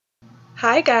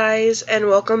Hi guys, and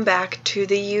welcome back to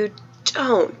the You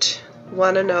Don't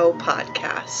Wanna Know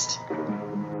podcast.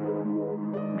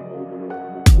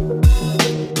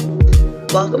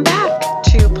 Welcome back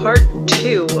to part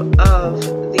 2 of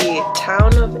the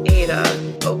Town of Ada,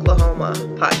 Oklahoma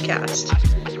podcast.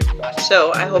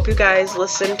 So I hope you guys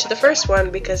listened to the first one,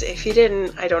 because if you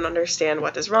didn't, I don't understand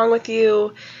what is wrong with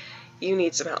you. You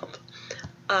need some help.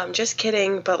 Just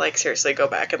kidding, but seriously, go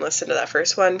back and listen to that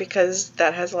first one because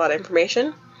that has a lot of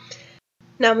information.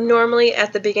 Now, normally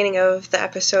at the beginning of the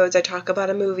episodes, I talk about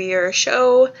a movie or a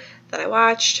show that I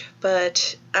watched,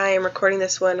 but I am recording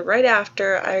this one right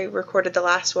after I recorded the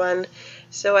last one,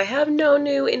 so I have no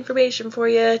new information for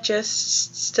you,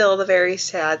 just still the very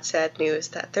sad news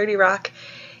that 30 Rock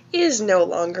is no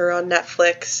longer on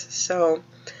Netflix, so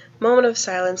moment of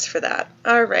silence for that.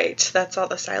 Alright, that's all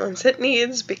the silence it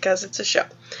needs because it's a show.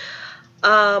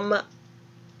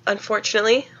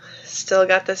 Unfortunately, still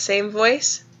got the same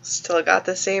voice, still got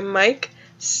the same mic,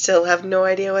 still have no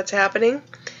idea what's happening,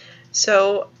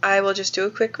 so I will just do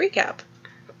a quick recap.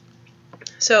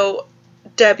 So,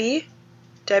 Debbie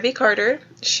Carter,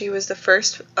 she was the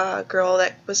first girl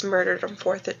that was murdered.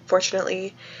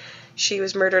 Unfortunately, she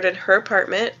was murdered in her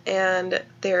apartment, and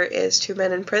there is 2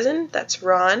 men in prison. That's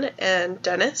Ron and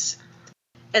Dennis.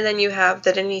 And then you have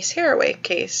the Denise Haraway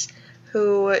case,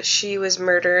 who she was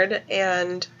murdered,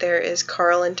 and there is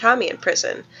Carl and Tommy in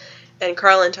prison. And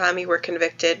Carl and Tommy were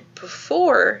convicted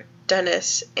before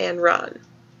Dennis and Ron.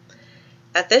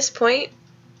 At this point,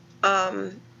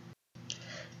 and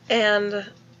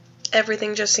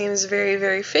everything just seems very,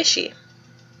 very fishy.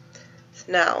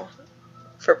 Now,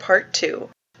 for part 2,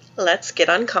 let's get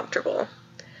uncomfortable.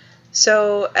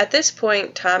 So, at this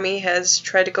point, Tommy has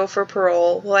tried to go for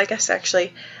parole. Well, I guess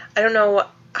actually, I don't know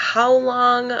how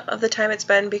long of the time it's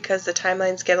been because the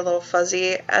timelines get a little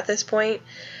fuzzy at this point,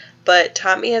 but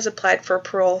Tommy has applied for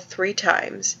parole 3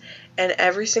 times, and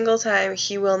every single time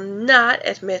he will not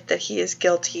admit that he is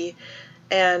guilty.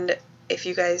 And if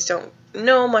you guys don't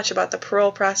know much about the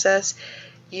parole process,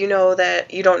 you know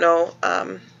that you don't know,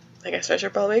 I guess I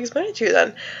should probably explain it to you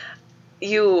then.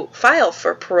 You file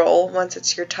for parole once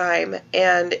it's your time,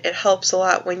 and it helps a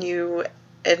lot when you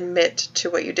admit to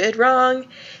what you did wrong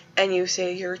and you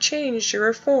say you're changed, you're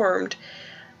reformed,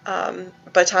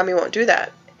 but Tommy won't do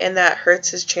that, and that hurts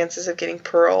his chances of getting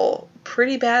parole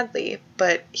pretty badly.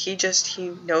 But he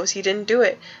knows he didn't do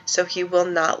it, so he will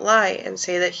not lie and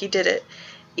say that he did it,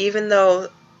 even though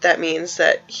that means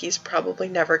that he's probably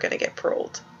never going to get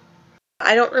paroled.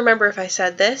 I don't remember if I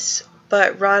said this,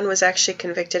 but Ron was actually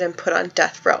convicted and put on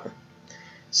death row.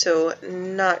 So,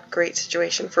 not great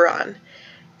situation for Ron.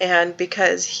 And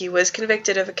because he was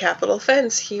convicted of a capital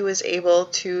offense, he was able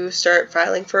to start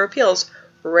filing for appeals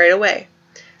right away.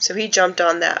 So he jumped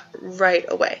on that right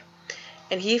away.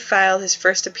 And he filed his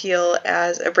first appeal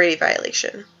as a Brady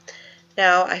violation.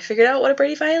 Now, I figured out what a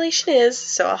Brady violation is,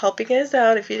 so I'll help you guys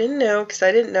out if you didn't know, because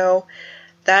I didn't know.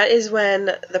 That is when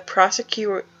the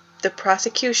prosecution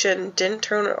didn't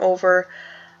turn over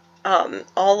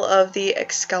all of the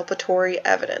exculpatory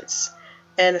evidence.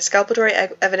 And exculpatory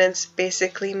evidence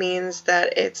basically means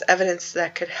that it's evidence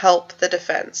that could help the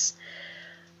defense.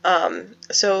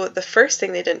 So the first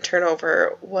thing they didn't turn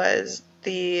over was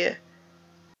the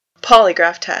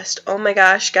polygraph test. Oh my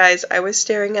gosh, guys, I was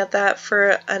staring at that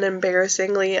for an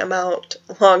embarrassingly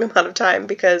long amount of time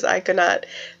because I could not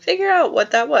figure out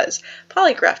what that was.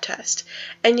 Polygraph test.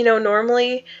 And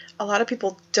normally a lot of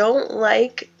people don't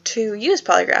like to use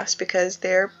polygraphs because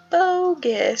they're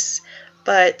bogus,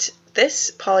 but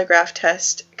this polygraph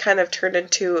test kind of turned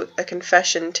into a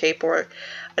confession tape, or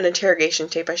an interrogation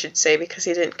tape, I should say, because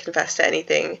he didn't confess to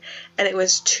anything, and it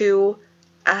was 2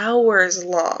 hours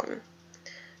long.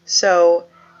 So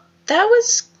that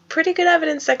was pretty good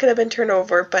evidence that could have been turned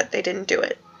over, but they didn't do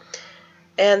it.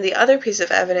 And the other piece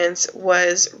of evidence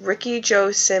was Ricky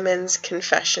Joe Simmons'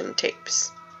 confession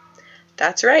tapes.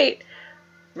 That's right.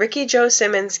 Ricky Joe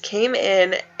Simmons came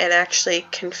in and actually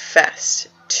confessed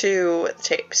to the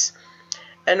tapes.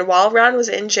 And while Ron was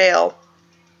in jail,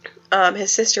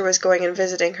 his sister was going and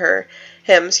visiting him,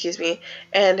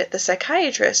 and the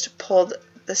psychiatrist pulled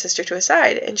the sister to a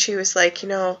side, and she was like,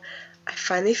 I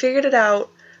finally figured it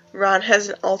out. Ron has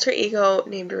an alter ego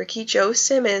named Ricky Joe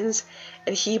Simmons,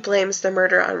 and he blames the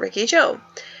murder on Ricky Joe.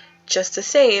 Just the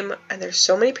same, and there's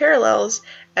so many parallels,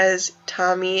 as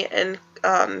Tommy and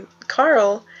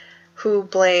Carl, who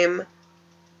blame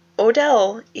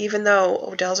Odell, even though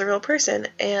Odell's a real person,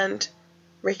 and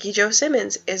Ricky Joe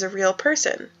Simmons is a real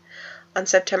person. On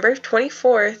September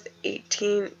 24th,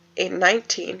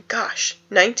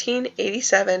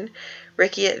 1987,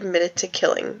 Ricky admitted to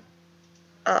killing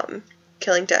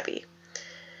Debbie.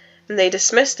 And they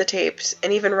dismissed the tapes,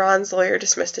 and even Ron's lawyer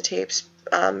dismissed the tapes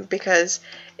because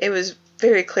it was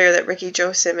very clear that Ricky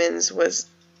Joe Simmons was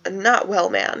a not well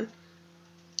man.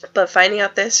 But finding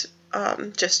out this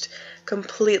just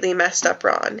completely messed up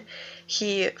Ron.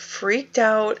 He freaked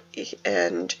out,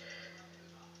 and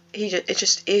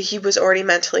he was already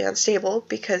mentally unstable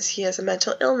because he has a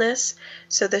mental illness.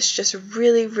 So this just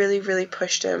really, really, really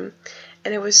pushed him.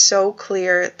 And it was so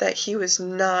clear that he was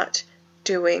not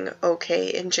doing okay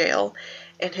in jail.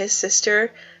 And his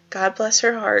sister, God bless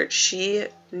her heart, she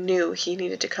knew he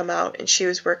needed to come out, and she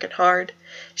was working hard.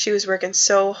 She was working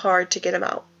so hard to get him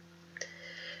out.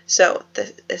 So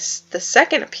the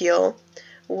second appeal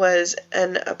was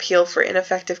an appeal for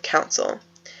ineffective counsel.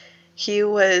 He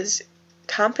was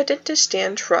competent to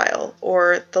stand trial,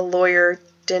 or the lawyer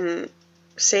didn't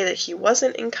say that he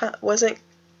wasn't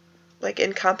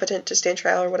incompetent to stand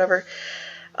trial or whatever.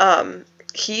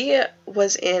 He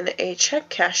was in a check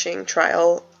cashing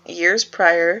trial years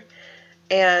prior,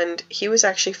 and he was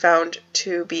actually found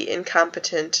to be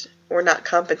incompetent or not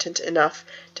competent enough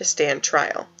to stand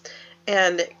trial.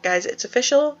 And guys, it's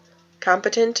official.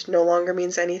 Competent no longer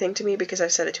means anything to me because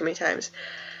I've said it too many times.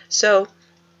 So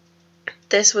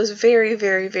this was very,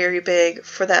 very, very big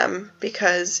for them,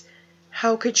 because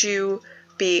how could you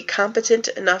be competent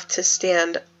enough to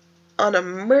stand on a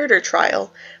murder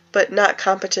trial but not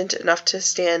competent enough to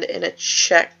stand in a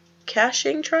check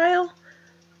cashing trial?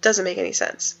 Doesn't make any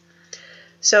sense.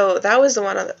 So that was the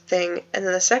one other thing. And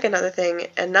then the second other thing,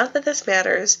 and not that this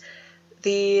matters,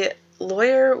 the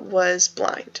lawyer was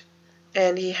blind,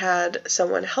 and he had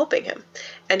someone helping him,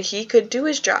 and he could do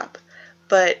his job,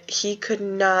 but he could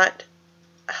not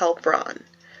help Ron.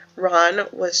 Ron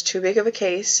was too big of a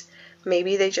case.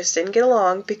 Maybe they just didn't get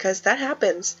along, because that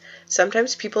happens.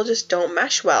 Sometimes people just don't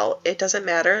mesh well. It doesn't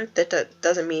matter. That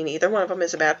doesn't mean either one of them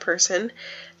is a bad person.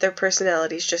 Their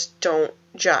personalities just don't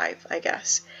jive, I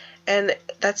guess. And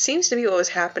that seems to be what was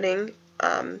happening.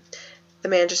 The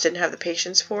man just didn't have the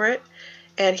patience for it.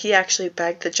 And he actually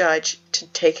begged the judge to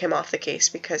take him off the case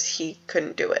because he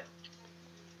couldn't do it.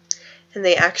 And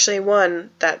they actually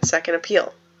won that second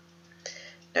appeal.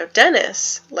 Now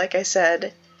Dennis, like I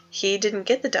said, he didn't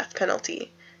get the death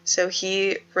penalty. So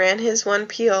he ran his one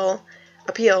appeal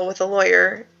with a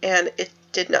lawyer, and it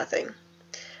did nothing.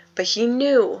 But he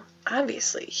knew,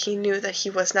 obviously, that he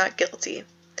was not guilty.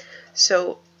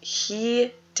 So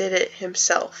he did it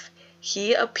himself.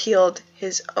 He appealed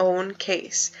his own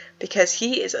case because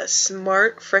he is a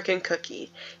smart frickin'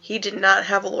 cookie. He did not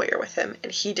have a lawyer with him,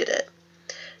 and he did it.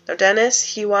 Now Dennis,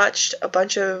 he watched a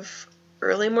bunch of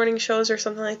early morning shows or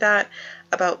something like that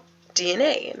about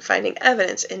DNA and finding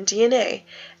evidence in DNA,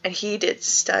 and he did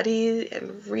study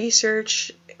and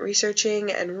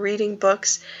researching and reading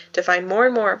books to find more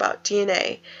and more about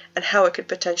DNA and how it could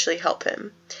potentially help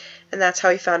him. And that's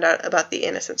how he found out about the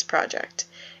Innocence Project.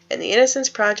 And the Innocence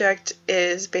Project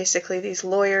is basically these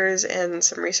lawyers and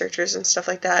some researchers and stuff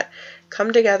like that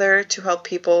come together to help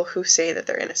people who say that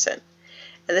they're innocent.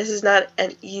 And this is not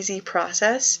an easy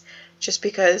process, just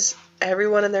because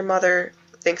everyone and their mother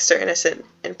thinks they're innocent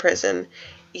in prison,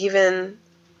 even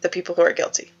the people who are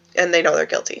guilty, and they know they're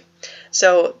guilty.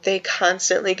 So they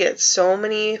constantly get so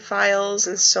many files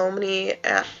and so many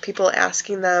people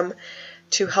asking them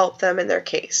to help them in their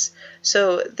case.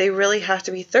 So they really have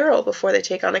to be thorough before they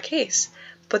take on a case.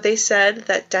 But they said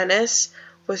that Dennis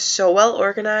was so well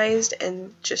organized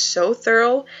and just so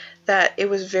thorough that it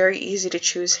was very easy to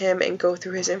choose him and go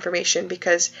through his information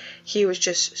because he was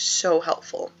just so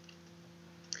helpful.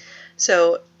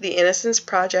 So the Innocence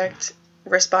Project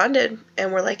responded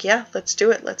and were like, yeah, let's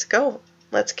do it. Let's go.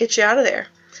 Let's get you out of there.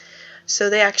 So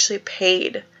they actually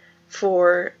paid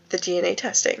for the DNA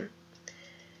testing.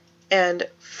 And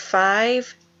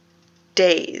 5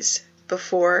 days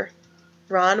before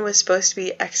Ron was supposed to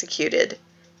be executed,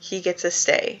 he gets a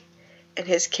stay, and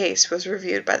his case was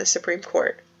reviewed by the Supreme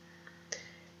Court.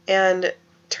 And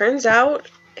turns out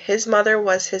his mother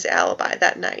was his alibi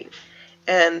that night,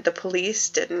 and the police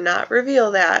did not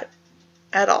reveal that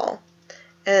at all.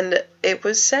 And it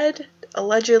was said,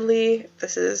 allegedly,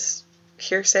 this is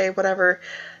hearsay, whatever,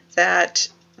 that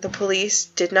the police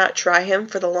did not try him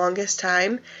for the longest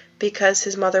time because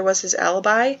his mother was his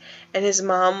alibi, and his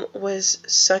mom was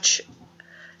such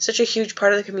a huge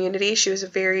part of the community. She was a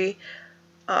very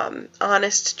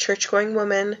honest, church-going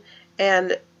woman,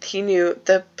 and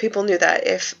the people knew that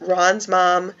if Ron's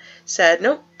mom said,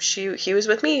 nope, he was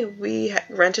with me, we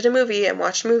rented a movie and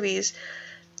watched movies,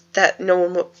 that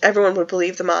everyone would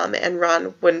believe the mom, and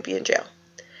Ron wouldn't be in jail.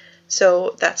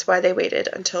 So that's why they waited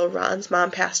until Ron's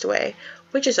mom passed away,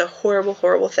 which is a horrible,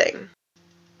 horrible thing.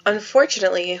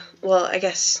 Unfortunately, well, I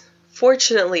guess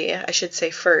Fortunately, I should say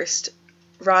first,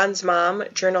 Ron's mom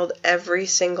journaled every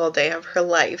single day of her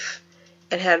life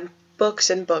and had books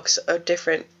and books of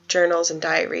different journals and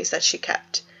diaries that she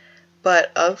kept.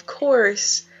 But of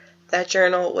course, that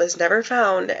journal was never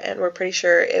found, and we're pretty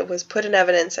sure it was put in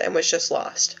evidence and was just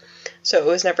lost. So it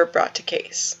was never brought to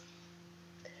case.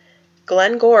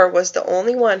 Glenn Gore was the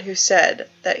only one who said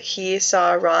that he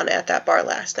saw Ron at that bar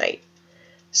last night.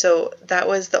 So that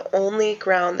was the only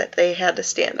ground that they had to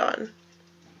stand on.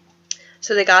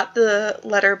 So they got the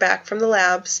letter back from the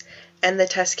labs, and the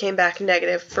test came back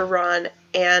negative for Ron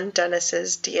and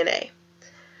Dennis's DNA.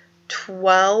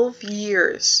 12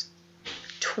 years.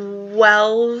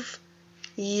 12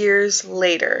 years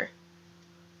later,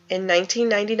 in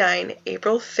 1999,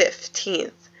 April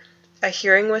 15th, a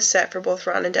hearing was set for both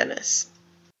Ron and Dennis,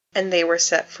 and they were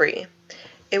set free.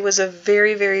 It was a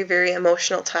very, very, very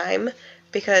emotional time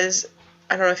because,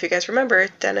 I don't know if you guys remember,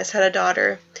 Dennis had a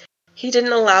daughter. He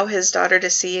didn't allow his daughter to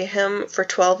see him for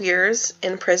 12 years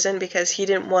in prison because he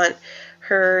didn't want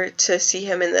her to see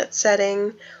him in that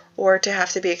setting or to have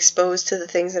to be exposed to the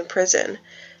things in prison.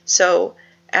 So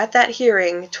at that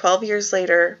hearing, 12 years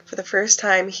later, for the first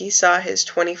time, he saw his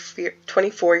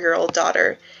 24-year-old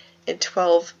daughter in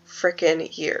 12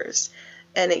 frickin' years.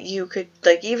 And you could,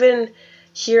 even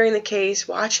hearing the case,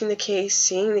 watching the case,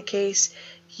 seeing the case,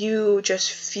 you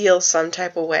just feel some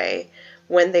type of way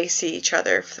when they see each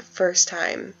other for the first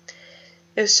time.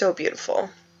 It was so beautiful.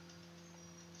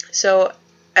 So,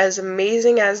 as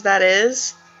amazing as that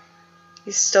is,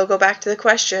 you still go back to the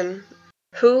question,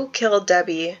 who killed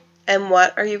Debbie, and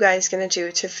what are you guys going to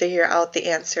do to figure out the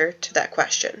answer to that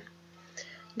question?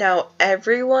 Now,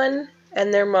 everyone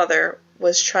and their mother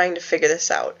was trying to figure this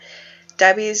out.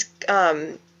 Debbie's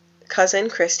cousin,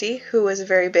 Christy, who was a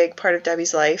very big part of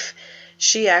Debbie's life,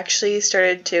 she actually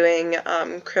started doing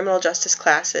criminal justice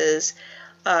classes.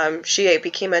 She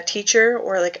became a teacher,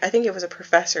 or I think it was a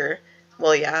professor.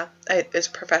 Well, yeah, it was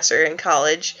a professor in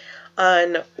college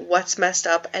on what's messed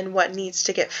up and what needs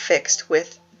to get fixed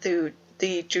with the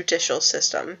judicial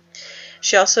system.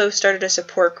 She also started a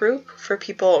support group for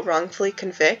people wrongfully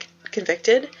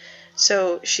convicted.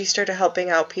 So she started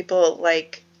helping out people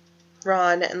like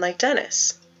Ron and like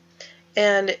Dennis.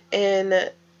 And in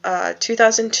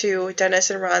 2002, Dennis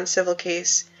and Ron's civil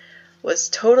case was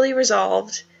totally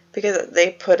resolved because they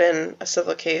put in a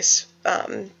civil case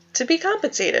to be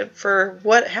compensated for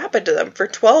what happened to them for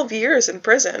 12 years in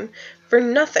prison for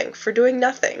nothing, for doing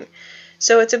nothing.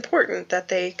 So it's important that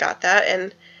they got that,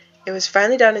 and it was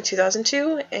finally done in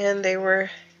 2002, and they were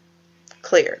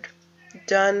cleared.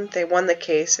 Done. They won the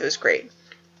case. It was great.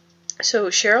 So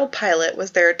Cheryl Pilot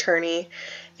was their attorney,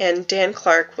 and Dan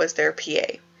Clark was their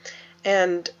PA.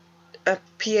 And a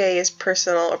PA is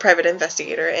a private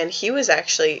investigator, and he was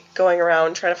actually going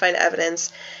around trying to find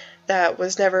evidence that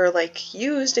was never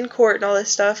used in court and all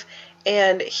this stuff,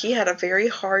 and he had a very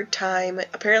hard time.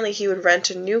 Apparently he would rent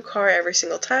a new car every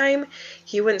single time.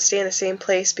 He wouldn't stay in the same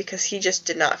place because he just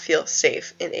did not feel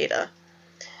safe in Ada.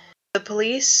 The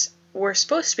police were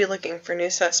supposed to be looking for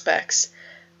new suspects,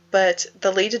 but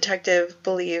the lead detective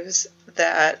believes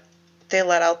that they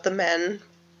let out the men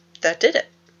that did it.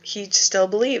 He still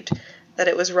believed that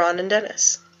it was Ron and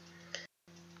Dennis.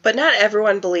 But not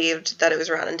everyone believed that it was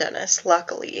Ron and Dennis,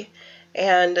 luckily.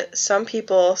 And some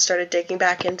people started digging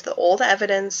back into the old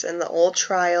evidence and the old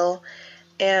trial,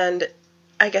 and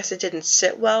I guess it didn't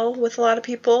sit well with a lot of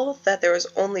people that there was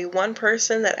only one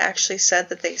person that actually said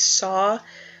that they saw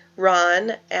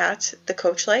Ron at the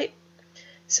Coach Light.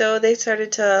 So they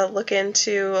started to look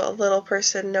into a little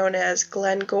person known as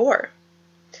Glenn Gore.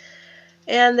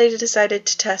 And they decided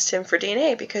to test him for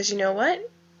DNA because you know what?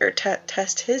 Or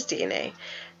test his DNA.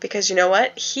 Because you know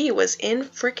what? He was in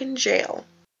freaking jail.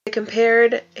 They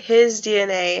compared his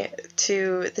DNA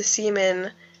to the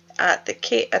semen at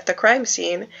the crime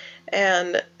scene,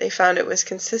 and they found it was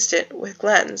consistent with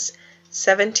Glenn's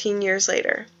 17 years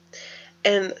later.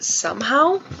 And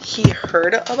somehow he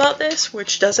heard about this,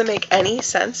 which doesn't make any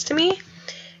sense to me,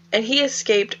 and he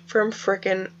escaped from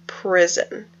frickin'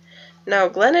 prison. Now,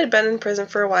 Glenn had been in prison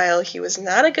for a while. He was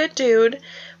not a good dude,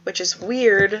 which is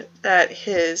weird that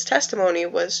his testimony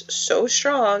was so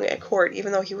strong at court,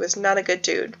 even though he was not a good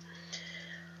dude.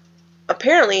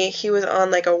 Apparently, he was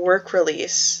on a work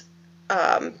release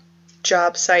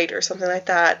job site or something like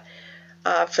that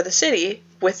for the city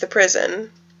with the prison,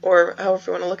 or however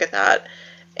you want to look at that.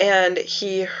 And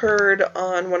he heard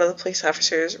on one of the police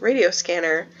officers' radio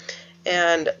scanner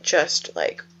and just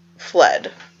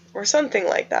fled. Or something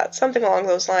like that, something along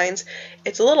those lines.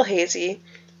 It's a little hazy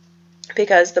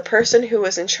because the person who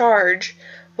was in charge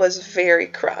was very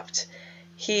corrupt.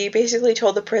 He basically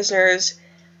told the prisoners,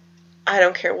 I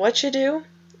don't care what you do.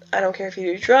 I don't care if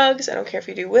you do drugs. I don't care if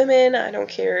you do women. I don't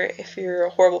care if you're a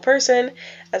horrible person.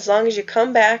 As long as you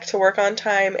come back to work on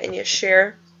time and you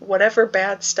share whatever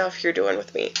bad stuff you're doing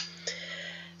with me.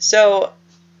 So,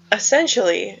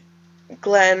 essentially,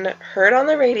 Glenn heard on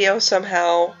the radio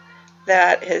somehow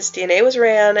that his DNA was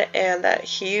ran and that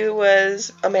he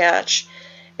was a match,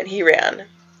 and he ran.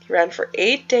 He ran for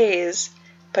 8 days,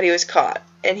 but he was caught.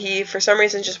 And he, for some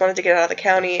reason, just wanted to get out of the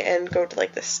county and go to,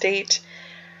 like, the state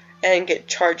and get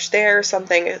charged there or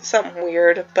something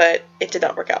weird, but it did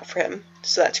not work out for him.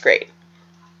 So that's great.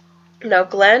 Now,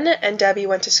 Glenn and Debbie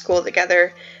went to school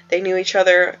together. They knew each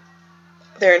other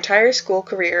their entire school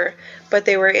career, but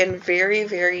they were in very,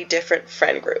 very different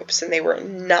friend groups, and they were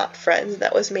not friends.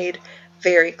 That was made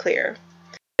very clear.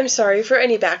 I'm sorry for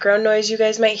any background noise you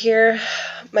guys might hear.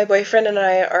 My boyfriend and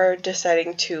I are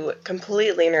deciding to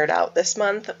completely nerd out this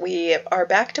month. We are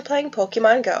back to playing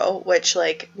Pokemon Go, which,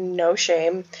 like, no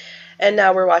shame. And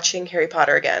now we're watching Harry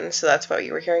Potter again, so that's what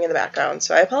you were hearing in the background.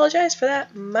 So I apologize for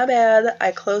that. My bad.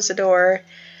 I closed the door.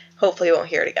 Hopefully you won't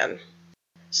hear it again.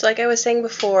 So like I was saying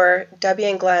before, Debbie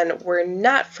and Glenn were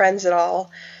not friends at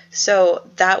all. So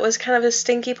that was kind of a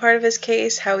stinky part of his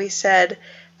case, how he said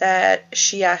that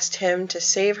she asked him to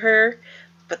save her,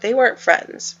 but they weren't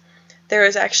friends. There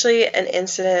was actually an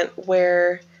incident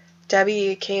where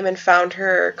Debbie came and found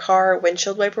her car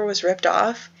windshield wiper was ripped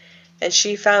off, and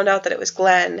she found out that it was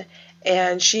Glenn,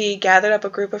 and she gathered up a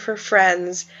group of her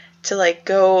friends to, like,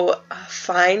 go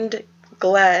find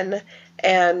Glenn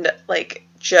and, like,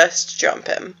 just jump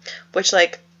him. Which,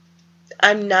 like,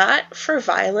 I'm not for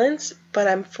violence, but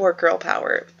I'm for girl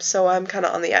power, so I'm kind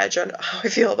of on the edge on how I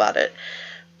feel about it.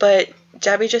 But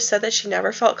Debbie just said that she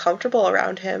never felt comfortable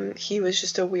around him. He was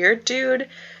just a weird dude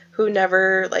who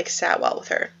never, like, sat well with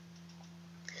her.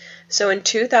 So in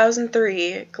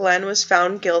 2003, Glenn was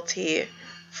found guilty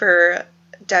for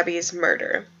Debbie's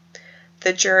murder.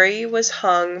 The jury was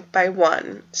hung by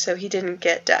one, so he didn't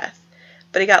get death,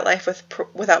 but he got life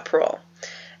without parole.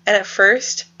 And at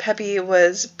first, Peppy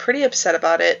was pretty upset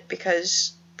about it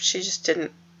because she just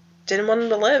didn't want him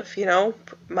to live, you know?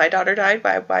 My daughter died,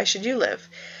 why should you live?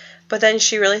 But then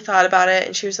she really thought about it,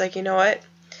 and she was like, you know what?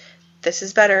 This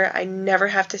is better. I never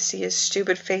have to see his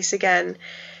stupid face again.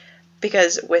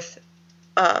 Because with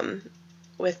the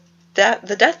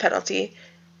death penalty,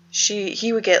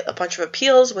 he would get a bunch of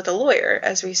appeals with a lawyer,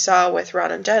 as we saw with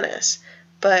Ron and Dennis.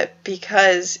 But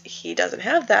because he doesn't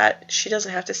have that, she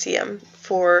doesn't have to see him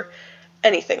for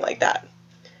anything like that.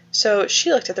 So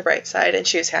she looked at the bright side, and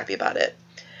she was happy about it.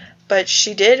 But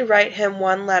she did write him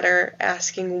one letter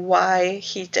asking why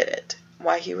he did it,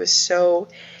 why he was so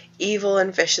evil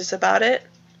and vicious about it,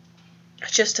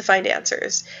 just to find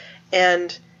answers.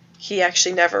 And he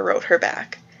actually never wrote her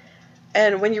back.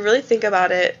 And when you really think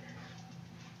about it,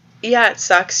 yeah, it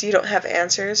sucks you don't have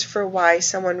answers for why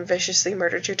someone viciously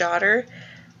murdered your daughter,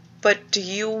 but do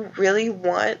you really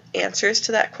want answers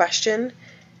to that question?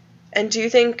 And do you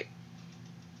think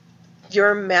your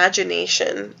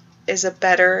imagination is a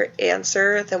better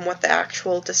answer than what the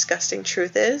actual disgusting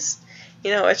truth is? You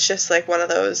know, it's just like one of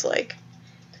those, like,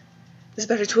 it's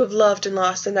better to have loved and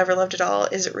lost than never loved at all.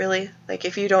 Is it really? Like,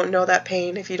 if you don't know that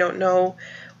pain, if you don't know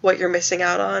what you're missing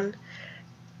out on,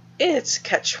 it's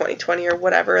catch-20 or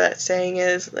whatever that saying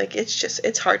is. Like,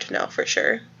 it's hard to know for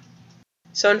sure.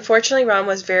 So unfortunately, Ron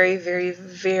was very, very,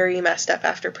 very messed up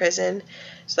after prison.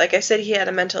 So like I said, he had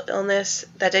a mental illness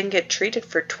that didn't get treated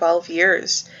for 12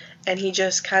 years. And he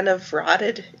just kind of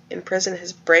rotted in prison.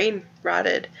 His brain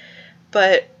rotted.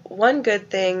 But one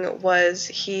good thing was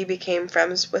he became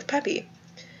friends with Peppy.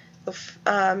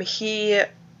 He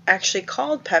actually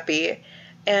called Peppy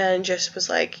and just was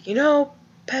like, you know,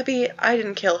 Peppy, I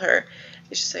didn't kill her.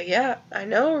 And she said, yeah, I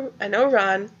know,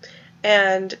 Ron.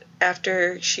 And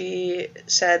after she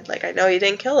said, like, I know you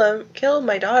didn't kill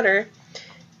my daughter,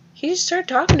 he just started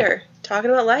talking to her, talking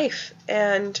about life.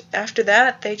 And after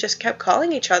that, they just kept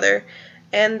calling each other,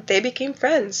 and they became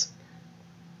friends.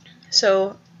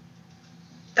 So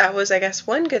that was, I guess,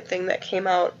 one good thing that came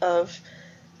out of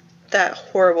that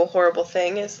horrible, horrible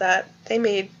thing, is that they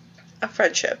made a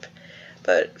friendship.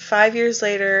 But 5 years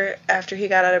later, after he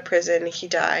got out of prison, he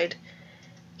died.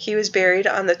 He was buried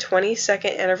on the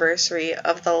 22nd anniversary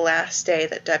of the last day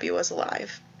that Debbie was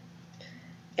alive.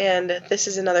 And this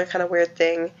is another kind of weird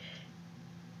thing.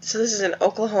 So this is in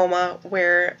Oklahoma,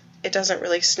 where it doesn't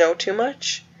really snow too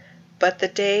much. But the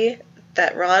day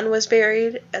that Ron was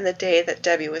buried and the day that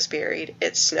Debbie was buried,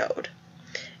 it snowed.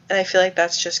 And I feel like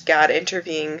that's just God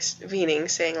intervening,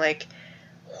 saying, like,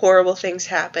 horrible things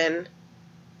happen.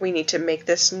 We need to make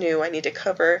this new. I need to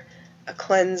cover a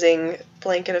cleansing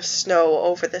blanket of snow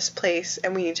over this place,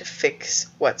 and we need to fix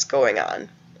what's going on.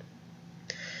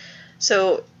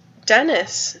 So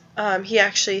Dennis, he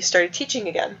actually started teaching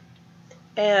again,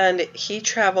 and he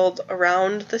traveled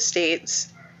around the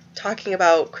states talking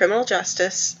about criminal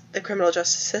justice, the criminal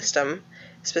justice system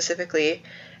specifically,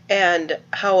 and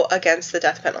how against the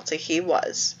death penalty he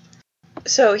was.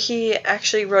 So he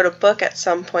actually wrote a book at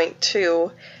some point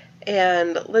too,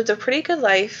 and lived a pretty good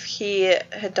life. He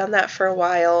had done that for a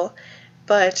while,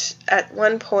 but at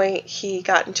one point he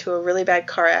got into a really bad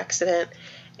car accident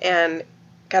and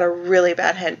got a really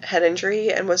bad head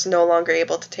injury and was no longer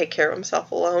able to take care of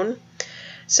himself alone.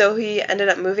 So he ended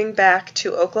up moving back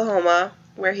to Oklahoma,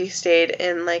 where he stayed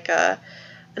in like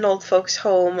an old folks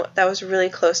home that was really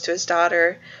close to his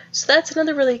daughter. So that's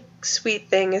another really sweet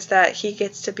thing, is that he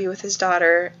gets to be with his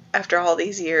daughter after all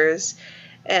these years,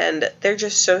 and they're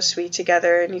just so sweet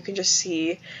together, and you can just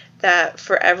see that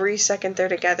for every second they're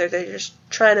together, they're just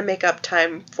trying to make up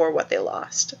time for what they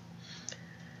lost.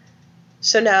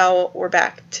 So now we're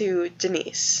back to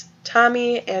Denise,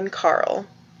 Tommy, and Carl.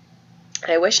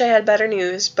 I wish I had better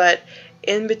news, but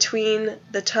in between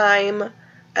the time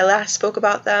I last spoke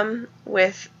about them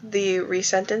with the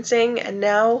resentencing and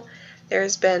now,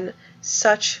 there's been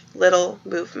such little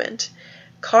movement.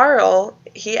 Carl,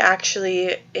 he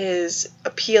actually is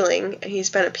appealing, and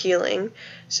he's been appealing,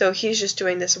 so he's just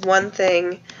doing this one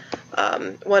thing,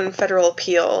 one federal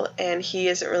appeal, and he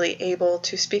isn't really able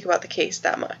to speak about the case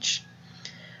that much.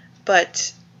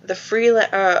 But a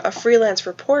freelance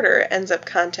reporter ends up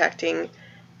contacting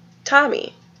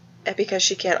Tommy, because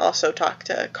she can't also talk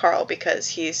to Carl because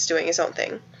he's doing his own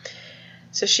thing.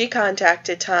 So she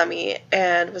contacted Tommy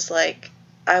and was like,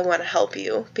 I want to help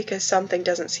you because something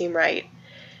doesn't seem right.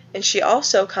 And she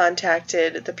also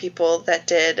contacted the people that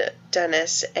did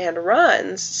Dennis and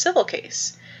Ron's civil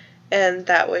case, and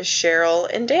that was Cheryl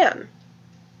and Dan.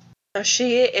 Now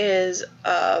she is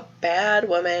a bad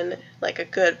woman, like a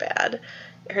good bad.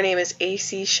 Her name is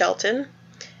A.C. Shelton,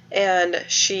 and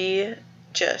she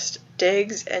just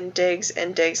digs and digs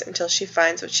and digs until she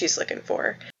finds what she's looking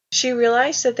for. She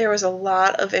realized that there was a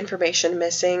lot of information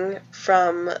missing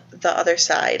from the other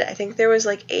side. I think there was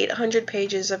like 800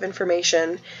 pages of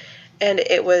information, and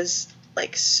it was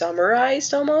like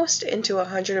summarized almost into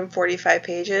 145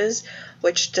 pages,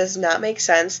 which does not make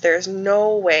sense. There's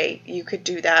no way you could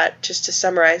do that just to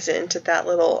summarize it into that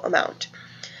little amount.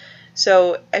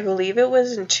 So I believe it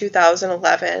was in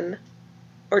 2011,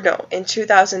 or no, in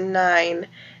 2009,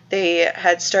 they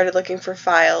had started looking for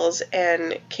files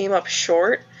and came up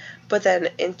short, but then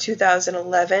in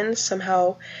 2011,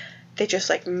 somehow they just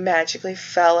like magically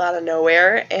fell out of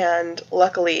nowhere, and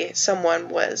luckily someone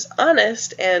was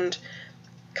honest and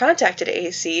contacted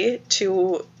AC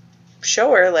to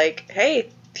show her like, hey,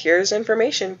 here's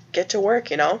information, get to work,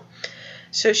 you know.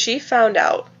 So she found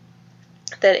out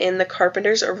that in the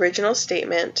Carpenter's original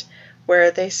statement,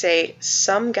 where they say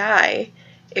some guy,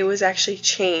 it was actually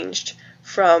changed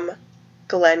from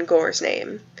Glenn Gore's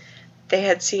name. They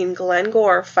had seen Glenn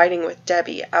Gore fighting with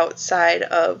Debbie outside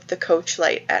of the coach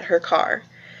light at her car.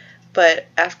 But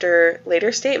after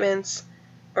later statements,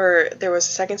 or there was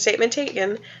a second statement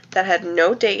taken that had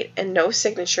no date and no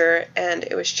signature, and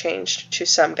it was changed to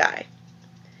some guy.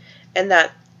 And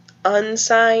that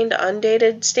unsigned,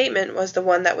 undated statement was the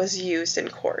one that was used in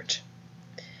court.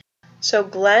 So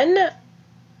Glenn,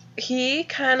 he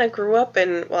kind of grew up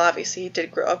in, well, obviously he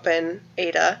did grow up in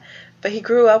Ada, but he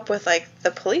grew up with, like, the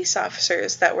police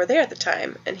officers that were there at the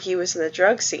time, and he was in the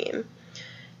drug scene.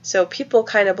 So people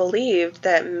kind of believed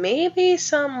that maybe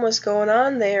something was going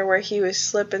on there where he was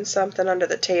slipping something under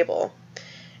the table.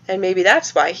 And maybe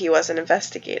that's why he wasn't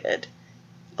investigated.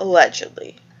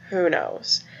 Allegedly. Who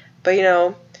knows? But, you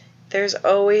know, there's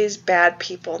always bad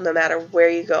people no matter where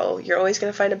you go. You're always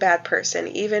going to find a bad person,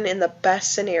 even in the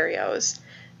best scenarios.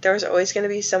 There's always going to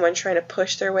be someone trying to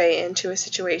push their way into a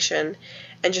situation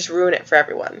and just ruin it for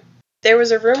everyone. There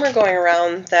was a rumor going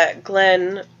around that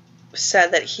Glenn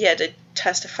said that he had to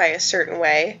testify a certain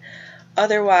way.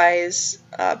 Otherwise,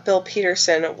 Bill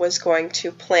Peterson was going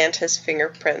to plant his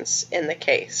fingerprints in the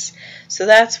case. So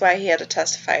that's why he had to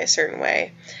testify a certain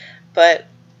way. But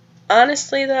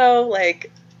honestly, though,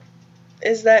 like,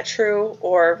 is that true?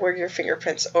 Or were your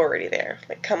fingerprints already there?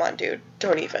 Like, come on, dude.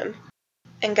 Don't even.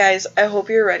 And guys, I hope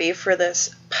you're ready for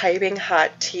this piping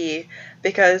hot tea,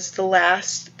 because the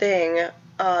last thing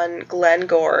on Glenn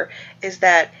Gore is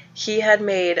that he had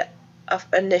made an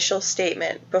initial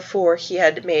statement before he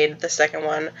had made the second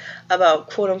one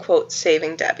about quote-unquote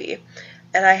saving Debbie.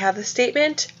 And I have the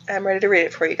statement. I'm ready to read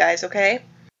it for you guys, okay?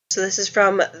 So this is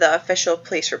from the official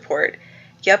police report.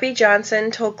 Yuppie Johnson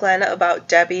told Glenn about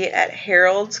Debbie at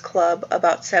Harold's Club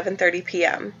about 7:30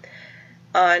 p.m.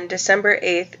 on December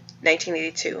 8th,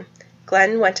 1982.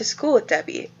 Glenn went to school with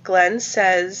Debbie. Glenn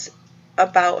saw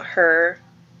her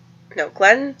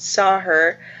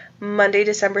Monday,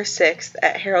 December 6th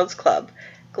at Harold's Club.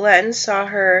 Glenn saw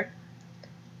her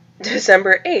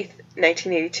December 8th,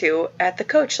 1982 at the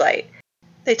Coach Light.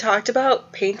 They talked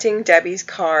about painting Debbie's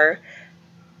car.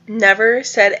 Never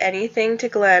said anything to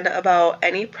Glenn about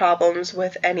any problems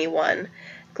with anyone.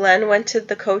 Glenn went to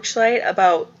the Coach Light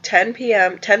about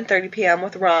 10:30 p.m.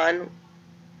 with Ron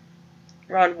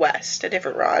West, a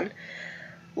different Ron.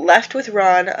 Left with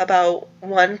Ron about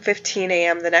 1:15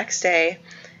 a.m. the next day.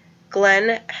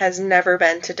 Glenn has never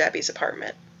been to Debbie's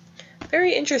apartment.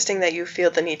 Very interesting that you feel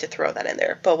the need to throw that in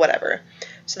there, but whatever.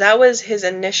 So that was his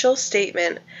initial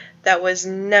statement that was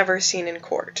never seen in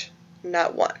court.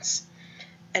 Not once.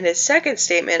 And his second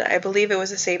statement, I believe it was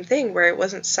the same thing, where it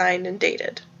wasn't signed and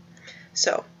dated.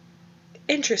 So,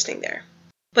 interesting there.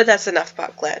 But that's enough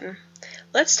about Glenn.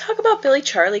 Let's talk about Billy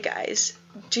Charlie, guys.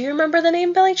 Do you remember the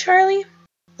name Billy Charlie?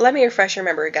 Let me refresh your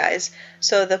memory, guys.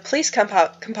 So the police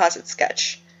composite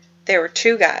sketch, there were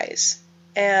two guys.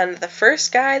 And the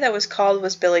first guy that was called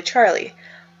was Billy Charlie,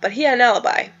 but he had an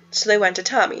alibi, so they went to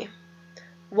Tommy.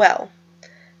 Well,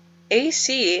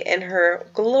 AC, in her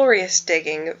glorious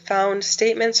digging, found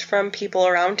statements from people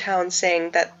around town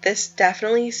saying that this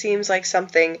definitely seems like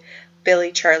something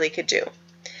Billy Charlie could do,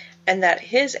 and that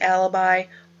his alibi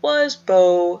was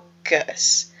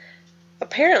bogus.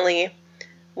 Apparently,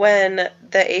 when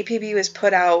the APB was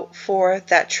put out for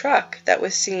that truck that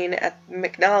was seen at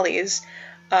McNally's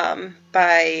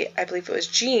by, I believe it was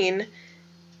Gene,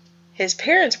 his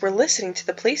parents were listening to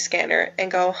the police scanner and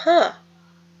go,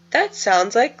 that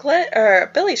sounds like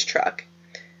Billy's truck.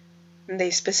 And they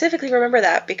specifically remember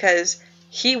that because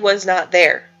he was not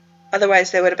there.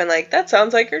 Otherwise, they would have been like, that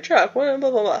sounds like your truck, blah,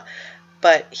 blah, blah, blah.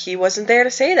 But he wasn't there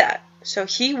to say that. So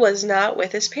he was not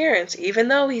with his parents, even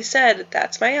though he said,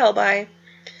 that's my alibi.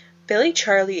 Billy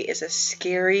Charlie is a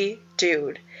scary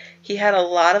dude. He had a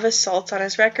lot of assaults on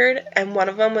his record, and one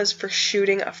of them was for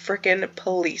shooting a frickin'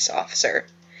 police officer.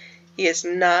 He is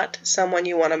not someone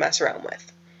you want to mess around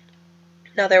with.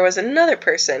 Now, there was another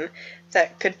person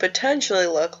that could potentially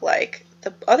look like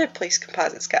the other police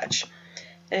composite sketch,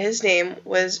 and his name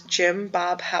was Jim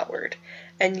Bob Howard.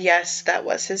 And yes, that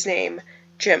was his name,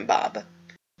 Jim Bob.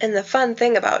 And the fun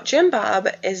thing about Jim Bob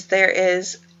is there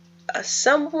is a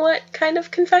somewhat kind of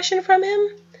confession from him.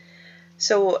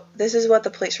 So this is what the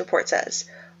police report says.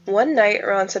 One night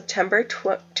around September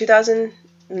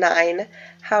 2009,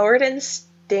 Howard and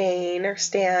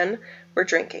Stan were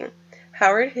drinking.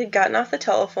 Howard had gotten off the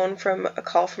telephone from a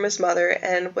call from his mother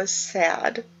and was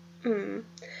sad.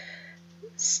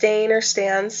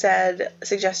 Stan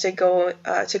suggested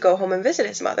to go home and visit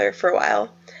his mother for a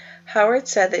while. Howard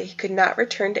said that he could not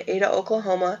return to Ada,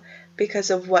 Oklahoma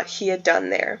because of what he had done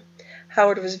there.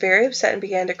 Howard was very upset and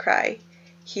began to cry.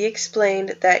 He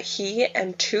explained that he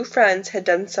and two friends had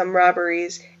done some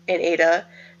robberies in Ada.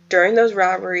 During those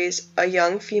robberies, a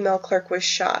young female clerk was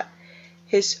shot.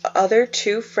 His other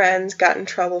two friends got in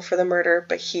trouble for the murder,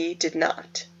 but he did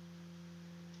not.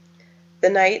 The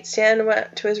night, Stan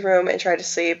went to his room and tried to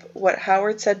sleep. What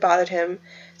Howard said bothered him,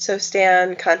 so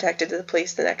Stan contacted the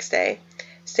police the next day.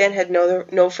 Stan had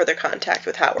no further contact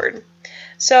with Howard.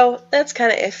 So that's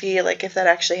kind of iffy, like if that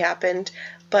actually happened,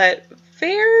 but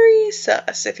very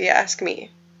sus if you ask me.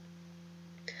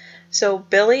 So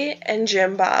Billy and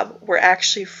Jim Bob were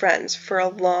actually friends for a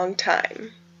long time.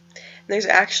 And there's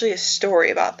actually a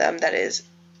story about them that is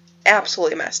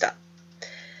absolutely messed up.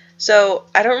 So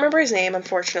I don't remember his name,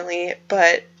 unfortunately,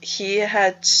 but he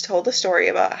had told the story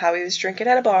about how he was drinking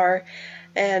at a bar,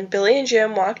 and Billy and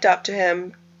Jim walked up to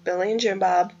him, Billy and Jim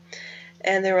Bob,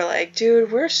 and they were like,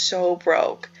 dude, we're so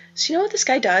broke. So you know what this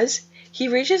guy does? He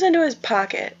reaches into his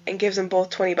pocket and gives them both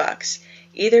 $20,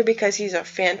 either because he's a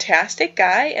fantastic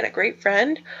guy and a great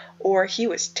friend, or he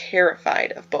was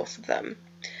terrified of both of them.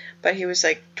 But he was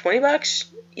like, $20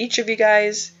 each of you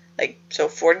guys, like, so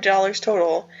 $40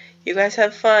 total. You guys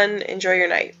have fun, enjoy your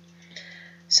night.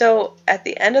 So at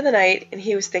the end of the night, and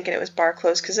he was thinking it was bar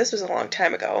closed because this was a long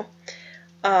time ago,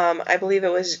 I believe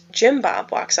it was Jim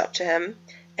Bob walks up to him,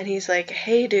 and he's like,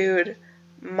 hey dude,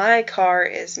 my car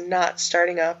is not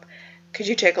starting up. Could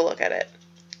you take a look at it?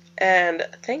 And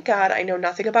thank God I know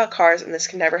nothing about cars, and this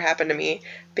can never happen to me,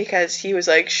 because he was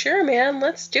like, sure man,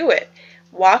 let's do it.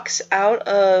 Walks out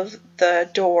of the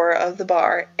door of the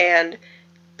bar, and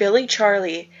Billy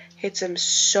Charlie hits him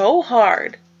so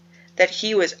hard that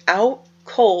he was out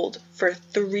cold for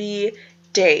 3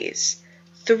 days.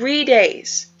 3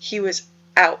 days he was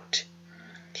out.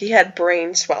 He had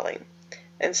brain swelling,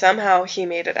 and somehow he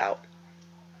made it out.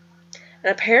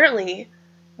 And apparently,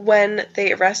 when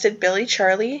they arrested Billy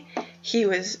Charlie, he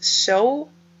was so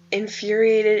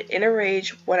infuriated, in a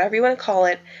rage, whatever you want to call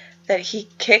it, that he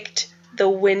kicked the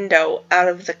window out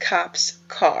of the cop's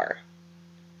car.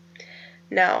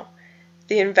 Now,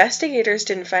 the investigators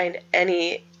didn't find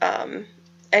any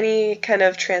kind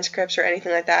of transcripts or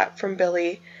anything like that from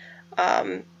Billy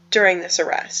during this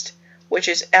arrest, which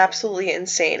is absolutely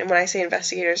insane. And when I say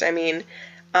investigators, I mean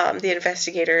the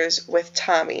investigators with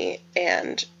Tommy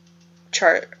and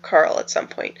Carl at some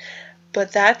point.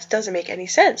 But that doesn't make any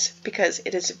sense, because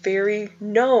it is very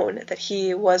known that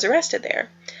he was arrested there.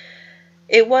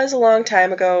 It was a long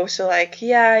time ago, so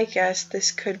yeah, I guess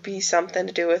this could be something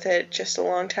to do with it, just a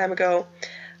long time ago.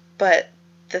 But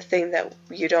the thing that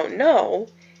you don't know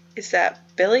is that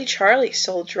Billy Charlie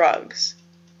sold drugs,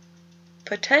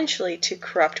 potentially to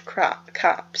corrupt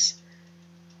cops,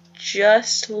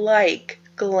 just like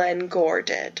Glenn Gore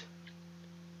did.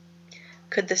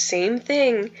 Could the same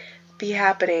thing be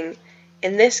happening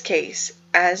in this case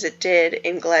as it did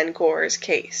in Glenn Gore's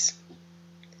case?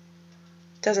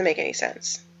 Doesn't make any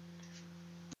sense.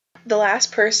 The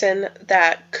last person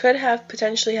that could have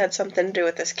potentially had something to do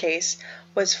with this case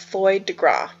was Floyd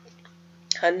DeGraw,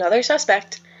 another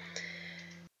suspect.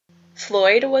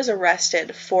 Floyd was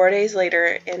arrested 4 days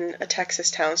later in a Texas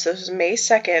town. So this was May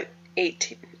 2nd,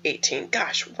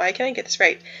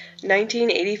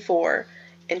 1984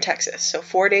 in Texas. So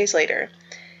 4 days later,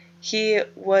 he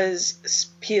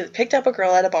picked up a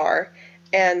girl at a bar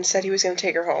and said he was going to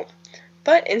take her home.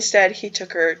 But instead, he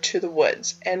took her to the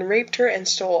woods and raped her and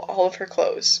stole all of her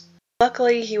clothes.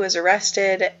 Luckily, he was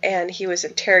arrested and he was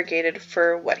interrogated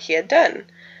for what he had done,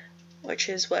 which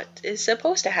is what is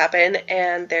supposed to happen,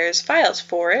 and there's files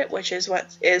for it, which is what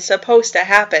is supposed to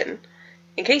happen,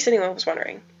 in case anyone was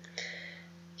wondering.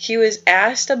 He was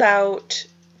asked about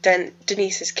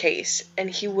Denise's case, and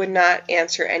he would not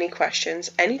answer any questions.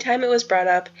 Anytime it was brought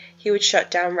up, he would shut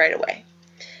down right away.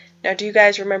 Now, do you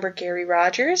guys remember Gary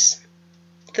Rogers,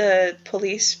 the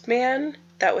policeman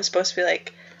that was supposed to be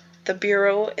like the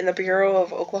Bureau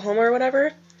of Oklahoma or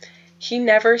whatever? He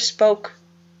never spoke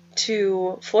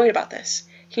to Floyd about this.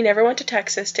 He never went to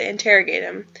Texas to interrogate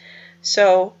him.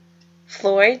 So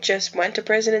Floyd just went to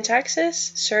prison in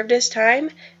Texas, served his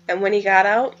time, and when he got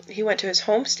out, he went to his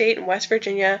home state in West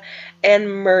Virginia and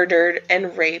murdered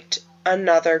and raped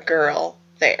another girl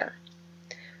there.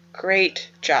 Great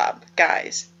job,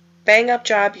 guys. Bang up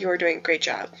job, you are doing a great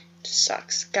job.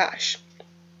 Sucks. Gosh.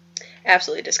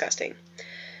 Absolutely disgusting.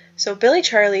 So Billy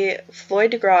Charlie,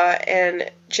 Floyd DeGraw, and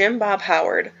Jim Bob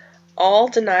Howard all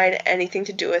denied anything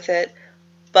to do with it,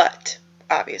 but,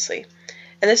 obviously.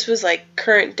 And this was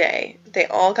current day. They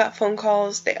all got phone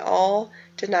calls. They all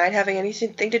denied having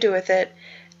anything to do with it.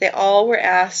 They all were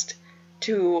asked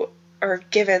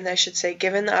given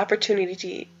the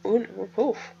opportunity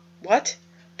what?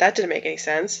 That didn't make any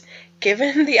sense.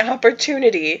 Given the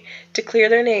opportunity to clear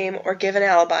their name or give an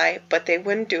alibi, but they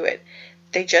wouldn't do it.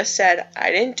 They just said, I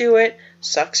didn't do it.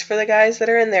 Sucks for the guys that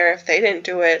are in there if they didn't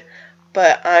do it,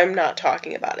 but I'm not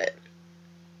talking about it.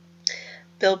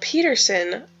 Bill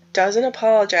Peterson doesn't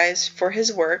apologize for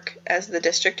his work as the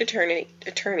district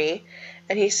attorney,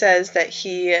 and he says that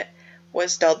he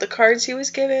was dealt the cards he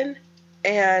was given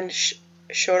and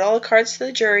showed all the cards to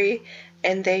the jury,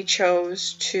 and they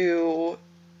chose to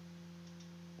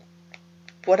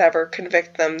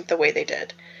convict them the way they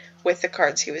did with the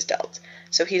cards he was dealt.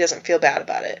 So he doesn't feel bad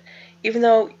about it. Even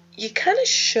though you kind of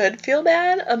should feel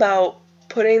bad about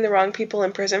putting the wrong people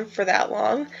in prison for that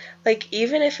long.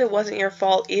 Even if it wasn't your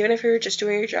fault, even if you were just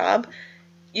doing your job,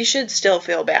 you should still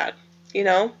feel bad, you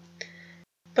know?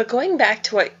 But going back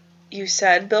to what you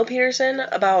said, Bill Peterson,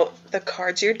 about the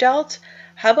cards you're dealt,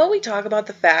 how about we talk about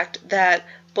the fact that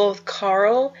both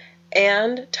Carl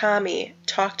and Tommy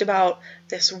talked about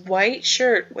this white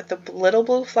shirt with the little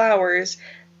blue flowers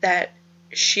that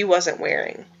she wasn't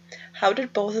wearing. How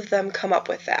did both of them come up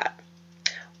with that?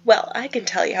 Well, I can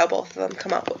tell you how both of them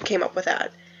came up with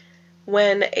that.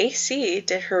 When AC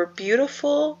did her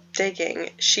beautiful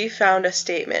digging, she found a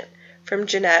statement from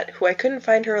Jeanette, who I couldn't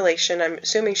find her relation. I'm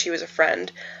assuming she was a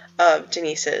friend of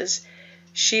Denise's.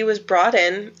 She was brought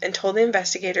in and told the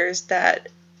investigators that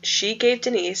she gave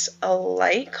Denise a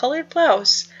light-colored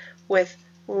blouse with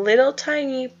little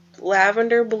tiny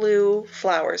lavender blue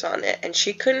flowers on it, and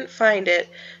she couldn't find it,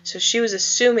 so she was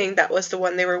assuming that was the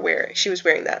one she was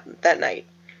wearing that night.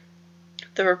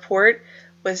 The report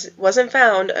wasn't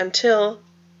found until,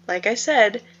 like I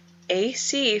said,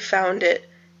 AC found it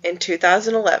in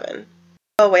 2011.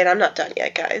 Oh wait, I'm not done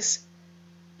yet, guys.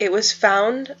 It was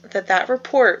found that that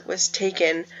report was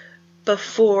taken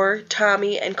before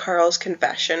Tommy and Carl's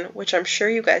confession, which I'm sure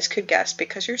you guys could guess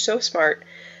because you're so smart,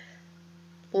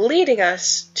 leading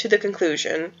us to the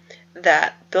conclusion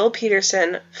that Bill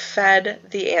Peterson fed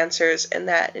the answers in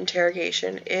that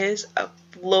interrogation is a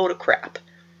load of crap.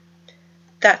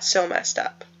 That's so messed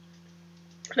up.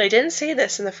 And I didn't say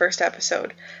this in the first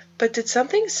episode, but did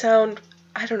something sound,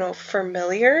 I don't know,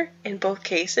 familiar in both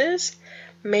cases?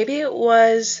 Maybe it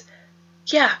was,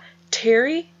 yeah,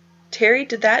 Terry. Terry,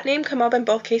 did that name come up in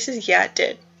both cases? Yeah, it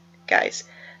did, guys.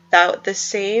 That the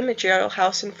same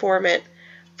jailhouse informant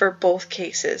for both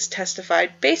cases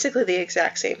testified basically the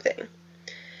exact same thing.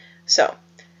 So,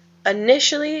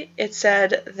 initially it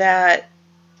said that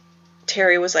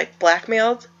Terry was like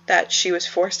blackmailed, that she was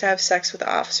forced to have sex with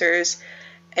officers,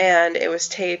 and it was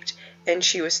taped, and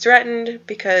she was threatened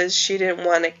because she didn't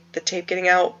want the tape getting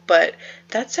out, but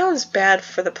that sounds bad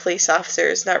for the police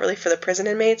officers, not really for the prison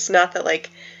inmates. Not that,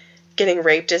 like, getting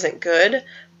raped isn't good,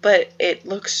 but it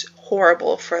looks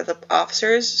horrible for the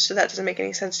officers, so that doesn't make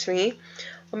any sense to me.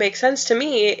 What makes sense to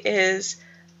me is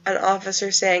an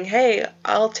officer saying, hey,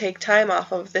 I'll take time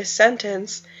off of this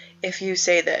sentence if you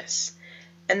say this.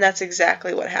 And that's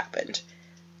exactly what happened.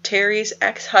 Terry's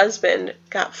ex-husband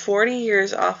got 40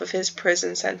 years off of his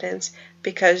prison sentence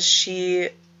because she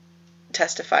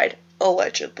testified,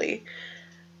 allegedly,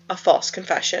 a false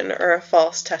confession or a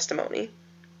false testimony.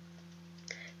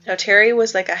 Now, Terry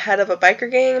was like a head of a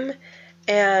biker gang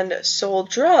and sold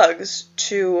drugs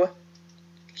to,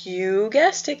 you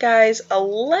guessed it, guys,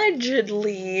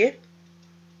 allegedly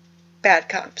bad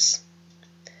cops.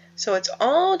 So it's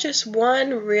all just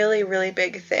one really, really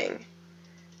big thing.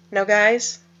 Now,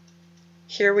 guys,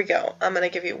 here we go. I'm going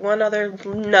to give you one other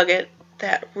nugget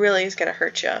that really is going to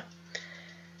hurt you.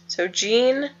 So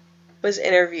Gene was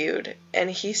interviewed, and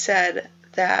he said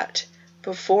that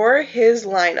before his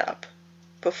lineup,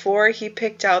 before he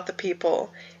picked out the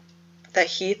people that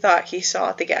he thought he saw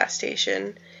at the gas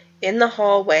station, in the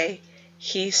hallway,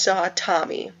 he saw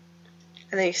Tommy.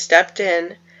 And then he stepped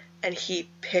in, and he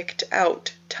picked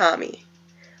out Tommy,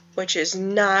 which is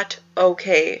not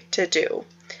okay to do.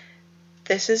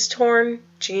 This has torn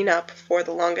Gene up for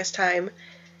the longest time.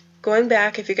 Going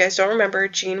back, if you guys don't remember,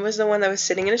 Gene was the one that was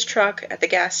sitting in his truck at the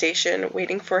gas station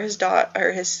waiting for his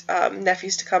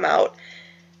nephews to come out,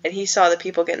 and he saw the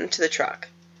people get into the truck.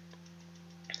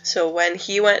 So when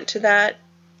he went to that,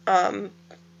 to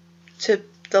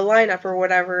the lineup or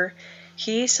whatever,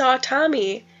 he saw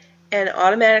Tommy and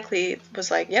automatically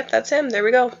was like, yep, that's him, there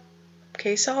we go.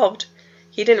 Case solved.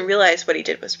 He didn't realize what he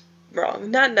did was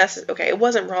wrong. Okay, it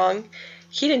wasn't wrong.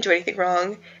 He didn't do anything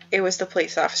wrong. It was the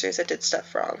police officers that did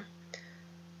stuff wrong.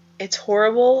 It's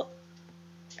horrible.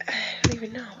 I don't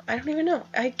even know.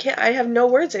 I have no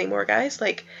words anymore, guys.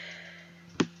 Like,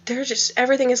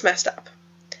 everything is messed up.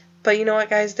 But you know what,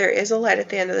 guys? There is a light at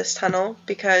the end of this tunnel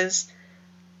because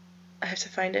I have to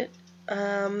find it.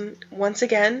 Once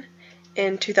again,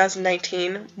 in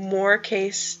 2019, more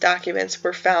case documents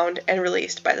were found and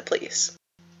released by the police.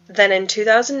 Then in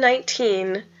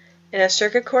 2019, in a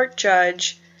circuit court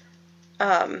judge,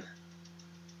 there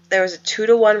was a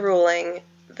 2-1 ruling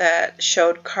that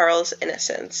showed Carl's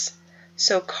innocence.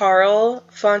 So Carl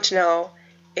Fontenot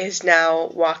is now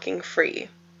walking free.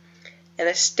 And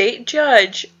a state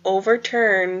judge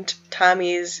overturned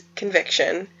Tommy's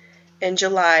conviction in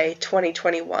July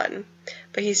 2021.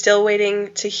 But he's still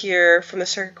waiting to hear from the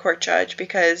circuit court judge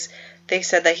because they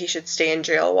said that he should stay in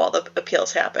jail while the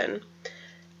appeals happen.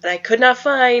 And I could not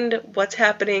find what's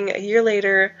happening a year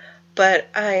later, but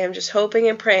I am just hoping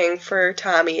and praying for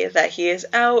Tommy that he is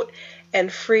out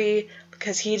and free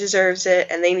because he deserves it,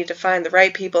 and they need to find the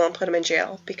right people and put him in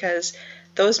jail because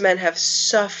those men have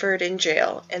suffered in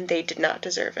jail and they did not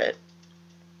deserve it.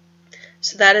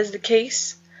 So that is the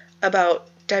case about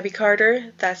Debbie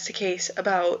Carter. That's the case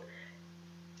about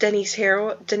Denise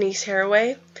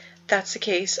Haraway. That's the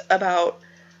case about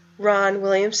Ron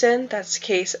Williamson. That's the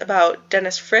case about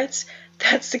Dennis Fritz.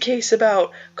 That's the case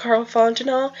about Carl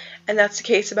Fontenot. And that's the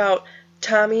case about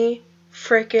Tommy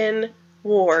frickin'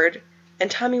 Ward. And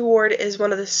Tommy Ward is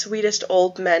one of the sweetest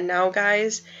old men now,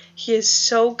 guys. He is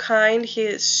so kind. He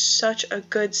is such a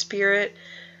good spirit.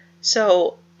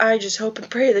 So I just hope and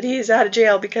pray that he is out of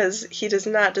jail because he does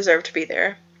not deserve to be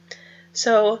there.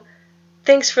 So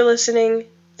thanks for listening.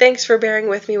 Thanks for bearing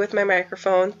with me with my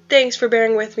microphone. Thanks for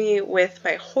bearing with me with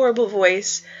my horrible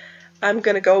voice. I'm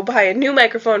going to go buy a new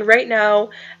microphone right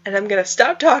now, and I'm going to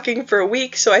stop talking for a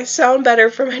week so I sound better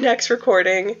for my next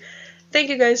recording. Thank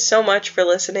you guys so much for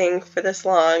listening for this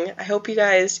long. I hope you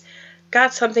guys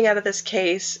got something out of this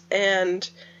case, and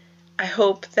I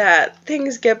hope that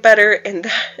things get better in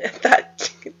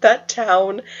that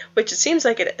town, which it seems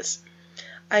like it is.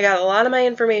 I got a lot of my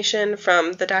information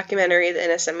from the documentary The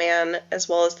Innocent Man, as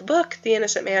well as the book The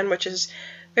Innocent Man, which is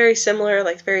very similar,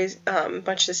 like very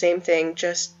much the same thing,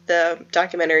 just the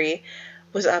documentary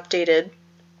was updated.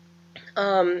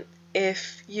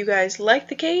 If you guys like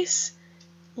the case,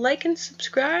 like and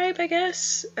subscribe, I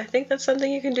guess. I think that's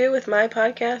something you can do with my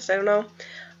podcast. I don't know.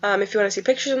 If you want to see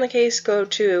pictures on the case, go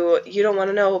to You Don't Want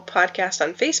to Know podcast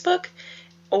on Facebook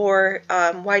or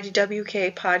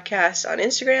YDWK podcast on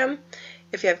Instagram.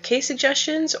 If you have case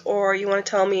suggestions or you want to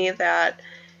tell me that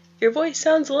your voice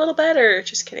sounds a little better,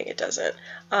 just kidding, it doesn't.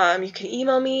 You can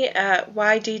email me at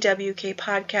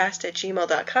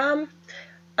ydwkpodcast@gmail.com.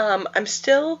 I'm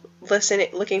still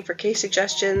looking for case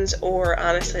suggestions or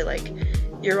honestly like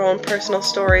your own personal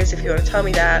stories. If you want to tell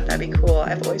me that, that'd be cool.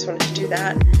 I've always wanted to do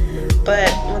that.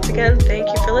 But once again, thank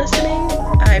you for listening.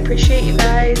 I appreciate you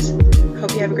guys.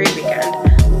 Hope you have a great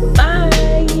weekend.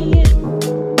 Bye!